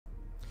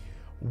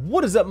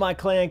What is up, my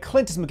clan?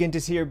 Clintus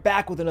McGintis here,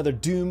 back with another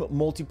Doom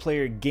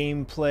multiplayer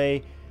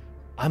gameplay.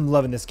 I'm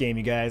loving this game,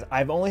 you guys.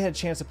 I've only had a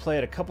chance to play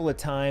it a couple of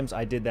times.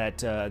 I did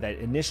that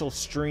initial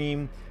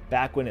stream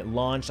back when it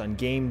launched on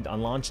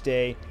launch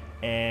day,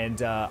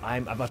 and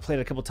I've played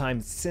it a couple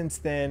times since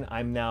then.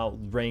 I'm now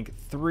rank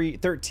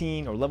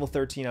 13 or level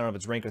 13. I don't know if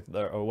it's rank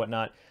or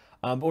whatnot.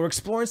 But we're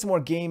exploring some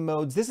more game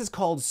modes. This is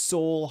called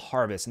Soul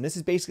Harvest, and this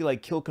is basically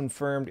like kill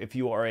confirmed if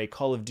you are a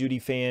Call of Duty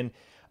fan.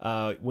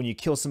 When you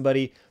kill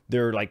somebody,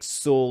 their like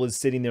soul is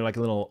sitting there like a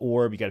little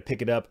orb. You got to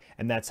pick it up,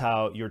 and that's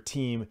how your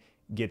team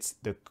gets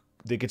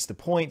the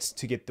points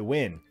to get the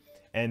win.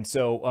 And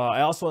so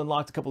I also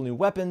unlocked a couple new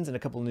weapons and a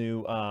couple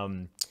new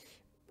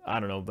I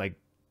don't know, like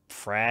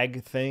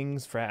frag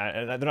things.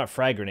 They're not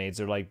frag grenades.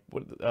 They're like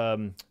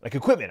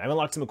equipment. I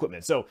unlocked some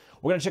equipment. So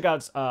we're gonna check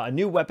out a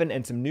new weapon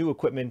and some new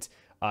equipment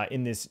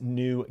in this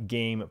new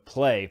game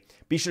play.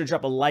 Be sure to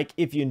drop a like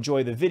if you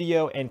enjoy the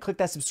video and click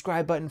that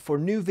subscribe button for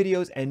new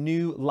videos and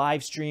new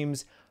live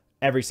streams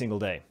every single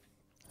day.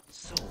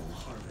 Soul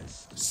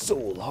Harvest.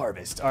 Soul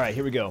Harvest. All right,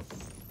 here we go.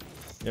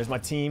 There's my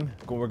team.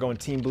 We're going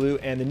Team Blue,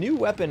 and the new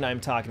weapon I'm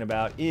talking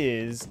about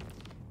is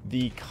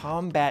the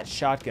combat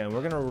shotgun.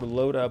 We're gonna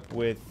load up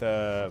with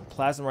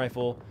plasma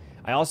rifle.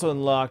 I also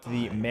unlocked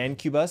the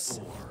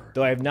Mancubus,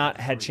 though I have not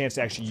had a chance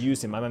to actually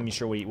use him. I'm not even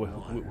sure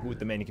what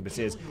the Mancubus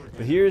is.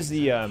 But here's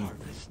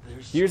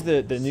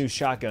the new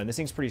shotgun. This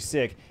thing's pretty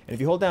sick. And if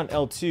you hold down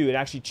L2, it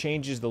actually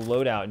changes the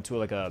loadout into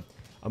like a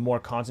more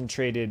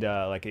concentrated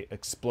like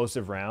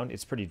explosive round.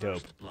 It's pretty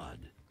dope.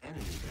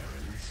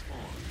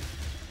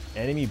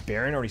 Enemy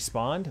Baron already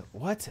spawned?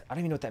 What? I don't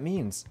even know what that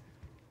means.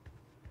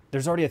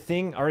 There's already a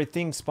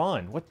thing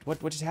spawned.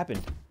 What just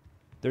happened?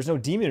 There's no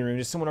demon room,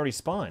 just someone already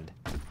spawned.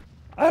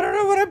 I don't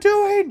know what I'm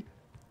doing!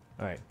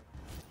 Alright.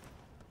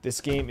 This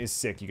game is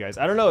sick, you guys.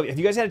 I don't know, have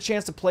you guys had a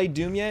chance to play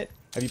Doom yet?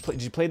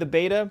 Did you play the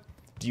beta?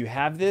 Do you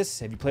have this?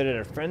 Have you played it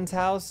at a friend's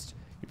house?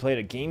 You played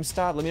it at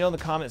GameStop? Let me know in the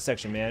comment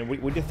section, man. What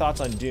are your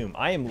thoughts on Doom?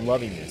 I am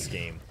loving this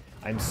game.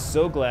 I'm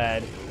so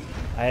glad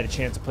I had a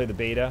chance to play the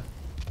beta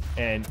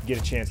and get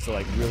a chance to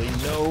like really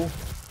know.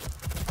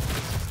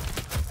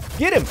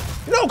 Get him!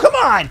 No, come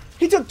on!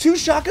 He took 2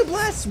 shotgun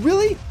blasts?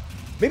 Really?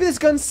 Maybe this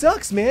gun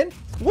sucks, man.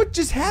 What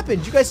just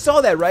happened? You guys saw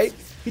that, right?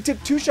 He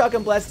took 2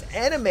 shotgun blasts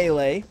and a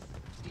melee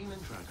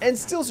and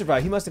still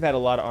survived. He must have had a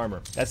lot of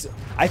armor.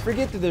 I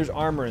forget that there's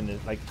armor in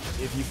this. Like,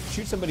 if you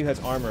shoot somebody who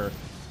has armor,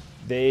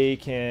 they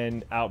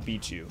can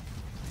outbeat you.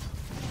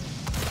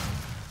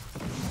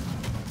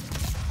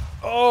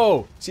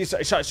 Oh! See, it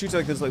shoots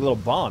like this like little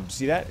bomb. Did you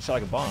see that? It shot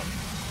like a bomb.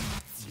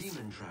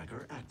 Demon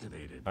tracker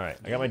activated. Alright,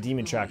 I got my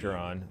demon tracker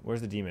on.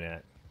 Where's the demon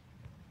at?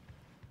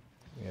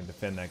 I'm gonna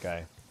defend that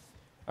guy.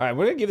 Alright,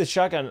 we're gonna give this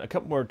shotgun a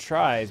couple more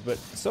tries, but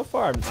so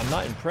far I'm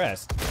not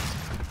impressed.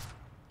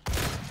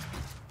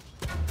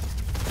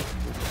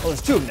 Oh,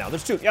 there's 2 of them now.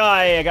 There's 2. Yeah,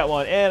 I got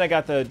one, and I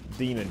got the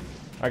demon.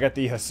 I got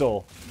the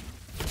soul.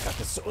 Got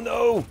the soul.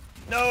 No!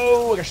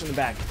 No! I got shot in the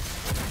back.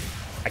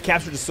 I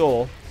captured the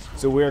soul.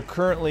 So we're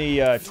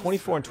currently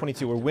 24 and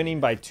 22. We're winning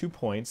by 2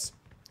 points.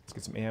 Let's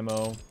get some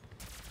ammo.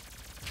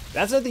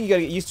 That's another thing you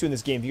gotta get used to in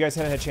this game. If you guys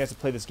haven't had a chance to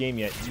play this game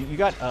yet, you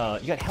got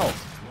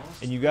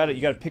health, and you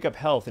gotta pick up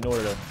health in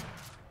order to.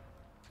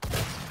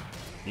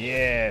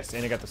 Yes,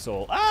 and I got the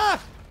soul.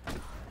 Ah!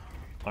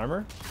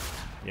 Armor?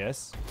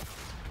 Yes.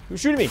 Who's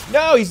shooting me?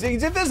 No, he's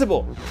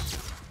invisible.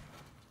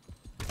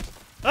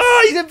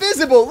 Oh, he's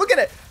invisible. Look at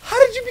it. How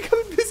did you become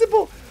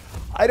invisible?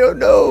 I don't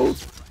know.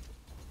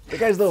 The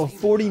guy's level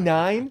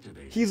 49.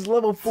 He's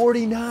level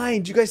 49.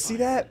 Did you guys see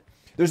that?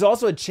 There's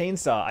also a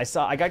chainsaw.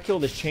 I got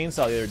killed with this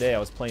chainsaw the other day. I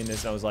was playing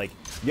this and I was like,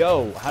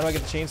 yo, how do I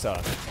get the chainsaw?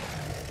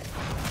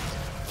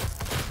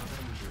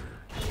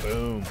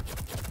 Boom.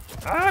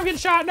 Ah, I'm getting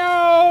shot.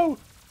 No!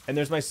 And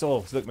there's my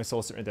soul. So look, my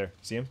soul's sitting right there.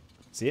 See him?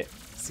 See it?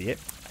 See it?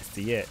 I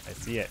see it. I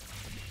see it.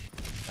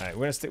 All right,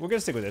 we're gonna stick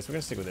with this. We're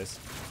gonna stick with this.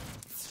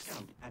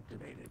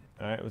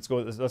 All right, let's go.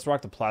 Let's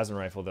rock the plasma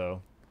rifle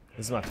though.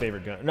 This is my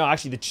favorite gun. No,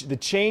 actually, the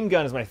chain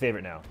gun is my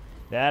favorite now.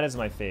 That is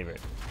my favorite.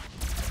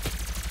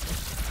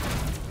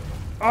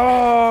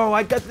 Oh,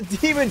 I got the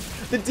demon.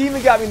 The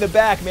demon got me in the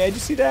back, man. Did you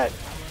see that?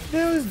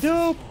 That was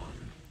dope.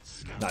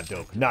 Not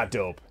dope. Not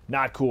dope.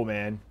 Not cool,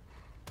 man.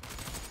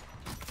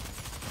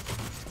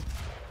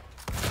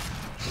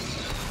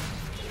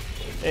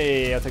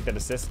 Hey, I'll take that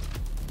assist.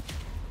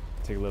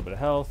 Take a little bit of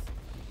health.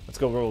 Let's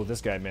go roll with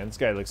this guy, man. This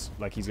guy looks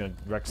like he's gonna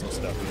wreck some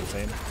stuff, you know what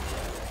I'm saying?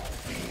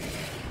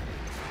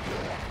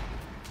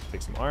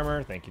 Take some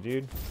armor. Thank you,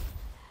 dude.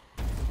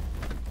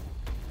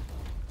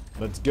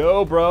 Let's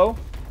go, bro.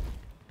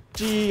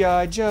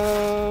 G.I.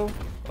 Joe.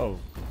 Oh.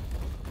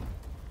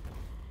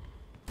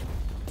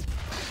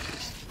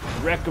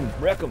 Wreck him.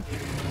 Wreck him.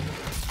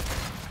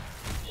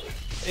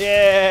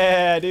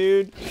 Yeah,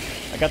 dude.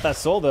 I got that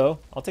soul, though.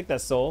 I'll take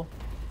that soul.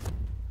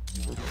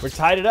 We're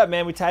tied it up,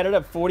 man. We tied it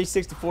up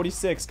 46 to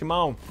 46. Come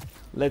on.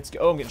 Let's go.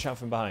 Oh, I'm getting shot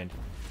from behind.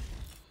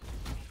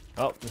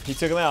 Oh, he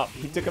took him out.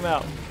 He took him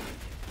out.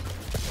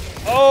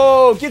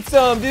 Oh, get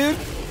some, dude.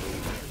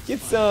 Get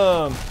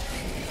some.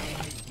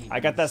 I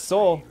got that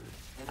soul.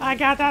 I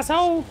got that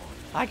soul.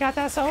 I got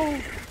that soul.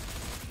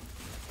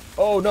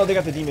 Oh no, they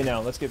got the demon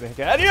now. Let's get the heck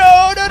out.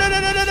 No, no, no, no,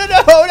 no, no, no,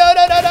 no, no,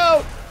 no, no,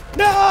 no.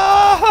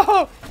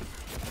 No!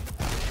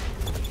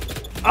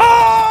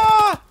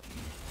 Ah!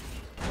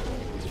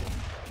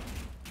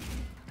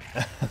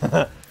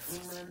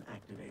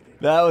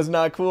 That was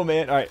not cool,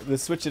 man. All right,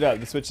 let's switch it up.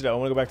 Let's switch it up. I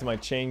want to go back to my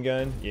chain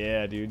gun.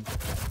 Yeah, dude.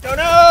 Oh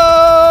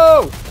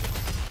no!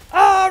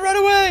 Ah, run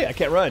away! I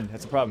can't run.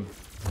 That's a problem.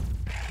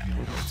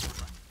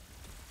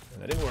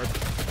 That didn't work.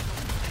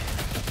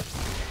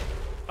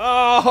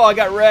 Oh, I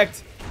got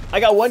wrecked. I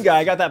got one guy.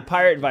 I got that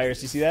pirate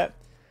virus. You see that?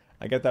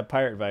 I got that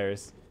pirate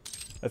virus.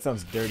 That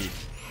sounds dirty.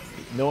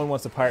 No one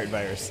wants a pirate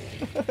virus.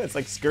 It's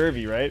like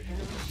scurvy, right?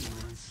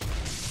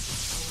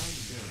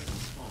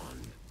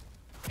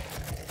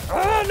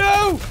 Oh,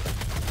 no!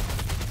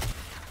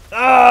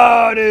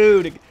 Oh,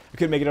 dude! I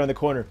couldn't make it on the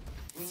corner.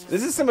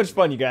 This is so much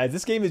fun, you guys.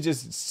 This game is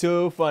just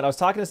so fun. I was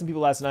talking to some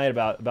people last night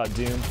about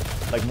Doom,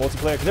 like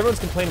multiplayer, because everyone's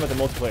complaining about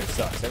the multiplayer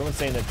sucks. Everyone's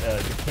saying that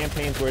the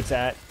campaign's where it's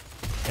at,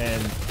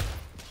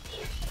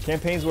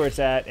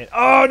 and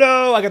oh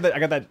no! I got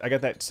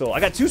that soul. I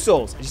got 2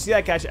 souls. Did you see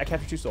that catch? I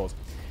captured 2 souls.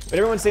 But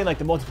everyone's saying like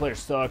the multiplayer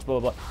sucks, blah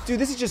blah blah. Dude,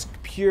 this is just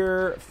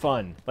pure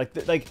fun. Like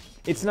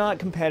it's not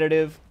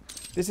competitive.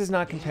 This is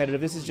not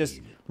competitive. This is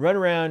just run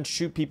around,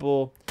 shoot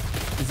people.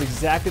 It's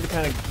exactly the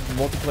kind of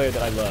multiplayer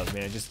that I love,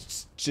 man.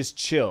 Just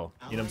chill.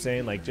 You know what I'm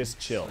saying? Like just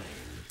chill.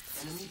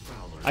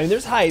 I mean,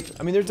 there's hype.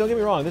 I mean, don't get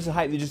me wrong. There's a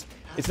hype.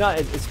 It's not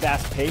as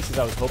fast paced as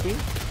I was hoping.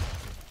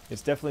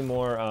 It's definitely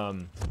more. Oh,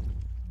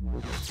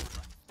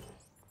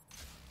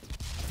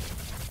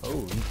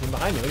 he came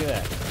behind me. Look at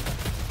that.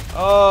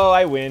 Oh,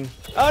 I win.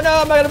 Oh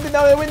no, I'm not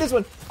gonna win this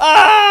one.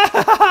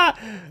 Ah!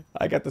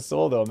 I got the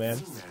soul though, man.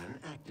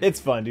 It's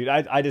fun, dude.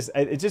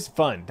 It's just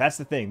fun. That's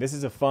the thing. This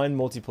is a fun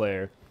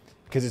multiplayer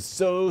because it's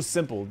so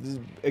simple. This is,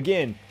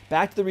 again,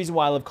 back to the reason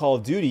why I love Call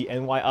of Duty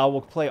and why I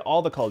will play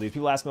all the Call of Duty.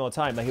 People ask me all the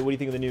time, like, hey, what do you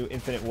think of the new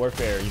Infinite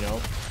Warfare? You know,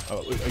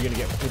 are you gonna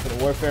get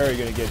Infinite Warfare? Or are you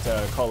gonna get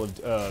Call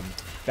of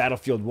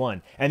Battlefield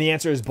 1? And the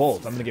answer is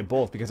both. I'm gonna get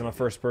both because I'm a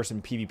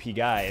first-person PvP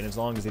guy, and as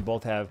long as they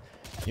both have,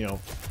 you know,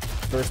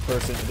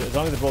 first-person, as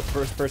long as they're both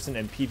first-person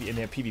and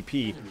they have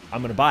PvP,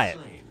 I'm gonna buy it.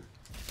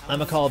 I'm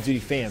a Call of Duty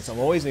fan, so I'm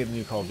always going to get the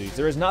new Call of Duty.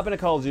 There has not been a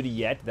Call of Duty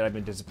yet that I've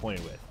been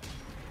disappointed with.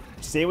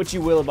 Say what you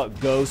will about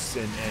Ghosts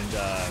and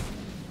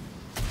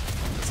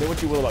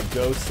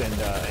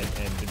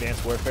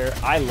Advanced Warfare.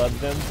 I loved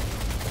them.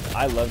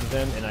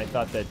 And I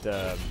thought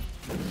that.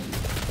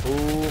 Ooh,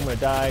 I'm gonna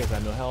die because I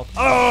have no health.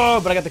 Oh,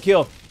 but I got the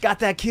kill. Got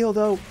that kill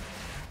though.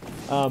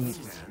 I'm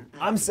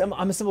a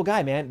simple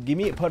guy, man.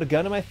 Put a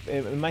gun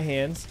in my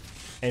hands,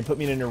 and put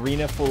me in an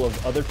arena full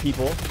of other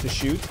people to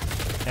shoot,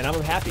 and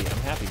I'm happy.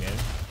 I'm happy, man.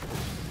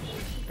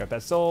 Got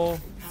that soul.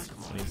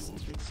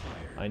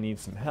 I need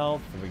some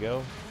health. There we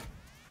go.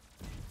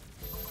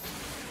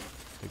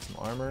 Take some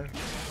armor.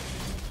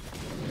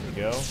 There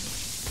we go.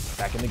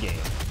 Back in the game.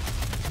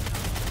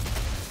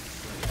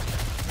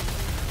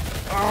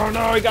 Oh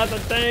no, he got the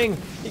thing!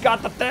 He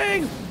got the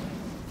thing!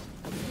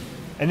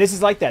 And this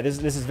is like that. This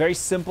is very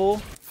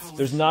simple.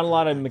 There's not a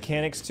lot of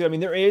mechanics to it. I mean,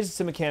 there is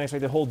some mechanics,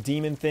 like the whole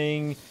demon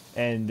thing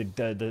and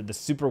the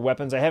super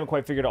weapons. I haven't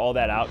quite figured all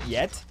that out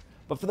yet.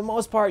 But for the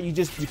most part, you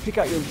pick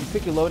your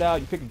loadout,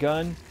 you pick a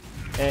gun,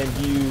 and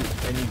you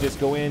just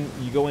go in,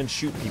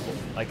 shoot people.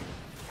 Like,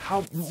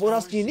 what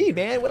else do you need,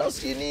 man? What else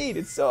do you need?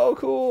 It's so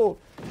cool.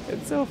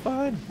 It's so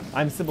fun.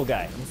 I'm a simple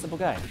guy. I'm a simple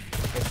guy. I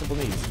have simple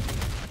needs.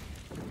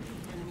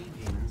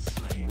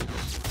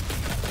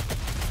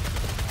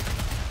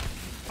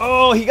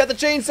 Oh, he got the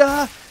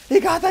chainsaw! He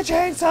got the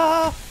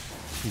chainsaw!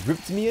 He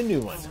ripped me a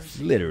new one.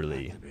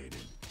 Literally.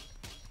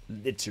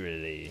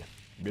 Literally.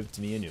 Ripped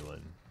me a new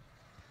one.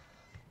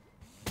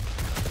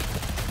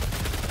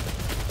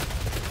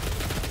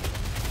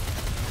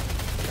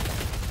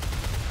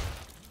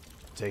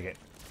 Take it.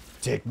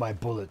 Take my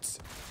bullets.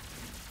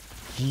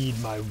 Heed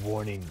my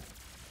warning.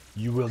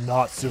 You will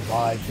not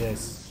survive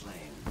this.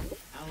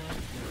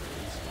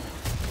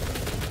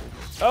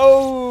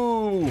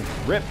 Oh!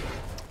 Rip.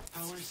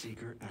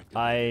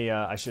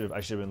 I should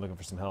have been looking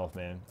for some health,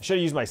 man. I should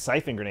have used my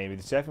siphon grenade.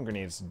 The siphon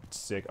grenade's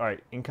sick. All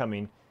right,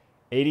 incoming.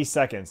 80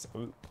 seconds.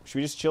 Should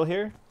we just chill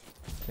here?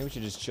 Maybe we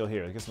should just chill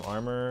here. Get some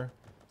armor,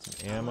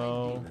 some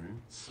ammo.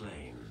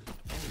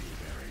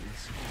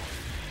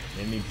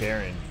 Enemy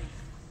Baron.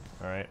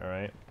 All right, all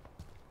right.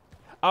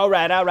 All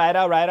right, all right,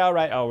 all right, all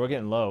right. Oh, we're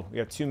getting low. We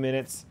have 2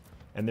 minutes,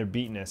 and they're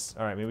beating us.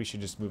 All right, maybe we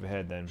should just move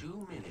ahead then.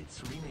 2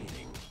 minutes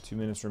remaining. 2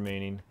 minutes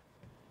remaining.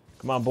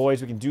 Come on,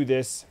 boys. We can do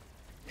this.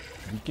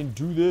 We can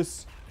do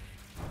this.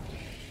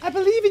 I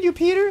believe in you,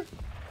 Peter.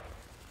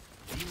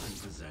 Demon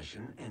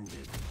possession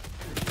ended.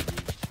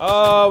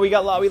 Oh, we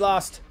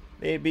lost.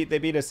 They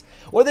beat us.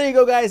 Well, there you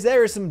go, guys.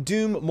 There is some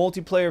Doom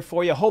multiplayer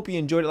for you. Hope you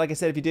enjoyed it. Like I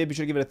said, if you did, be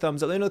sure to give it a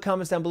thumbs up. Let me know in the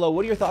comments down below.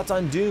 What are your thoughts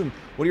on Doom?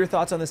 What are your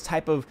thoughts on this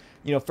type of,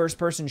 you know,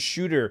 first-person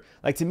shooter?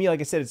 Like, to me,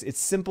 like I said, it's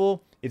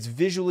simple. It's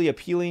visually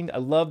appealing. I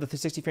love the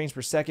 60 frames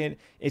per second.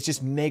 It's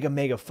just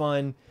mega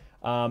fun.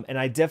 And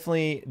I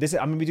definitely, I'm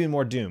gonna be doing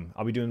more Doom.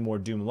 I'll be doing more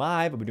Doom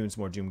live. I'll be doing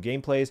some more Doom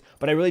gameplays.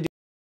 But I really do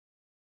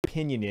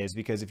opinion is,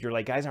 because if you're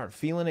like, guys aren't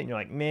feeling it, and you're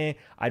like, meh,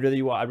 I'd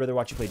rather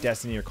watch you play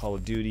Destiny or Call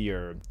of Duty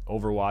or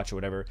Overwatch or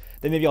whatever,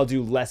 then maybe I'll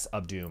do less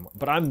of Doom.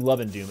 But I'm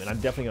loving Doom, and I'm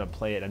definitely gonna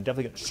play it. I'm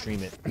definitely gonna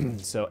stream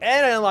it. So,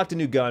 and I unlocked a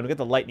new gun. We got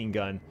the lightning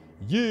gun.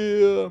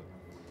 Yeah.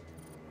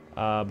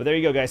 But there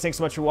you go, guys. Thanks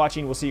so much for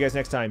watching. We'll see you guys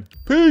next time.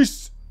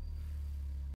 Peace.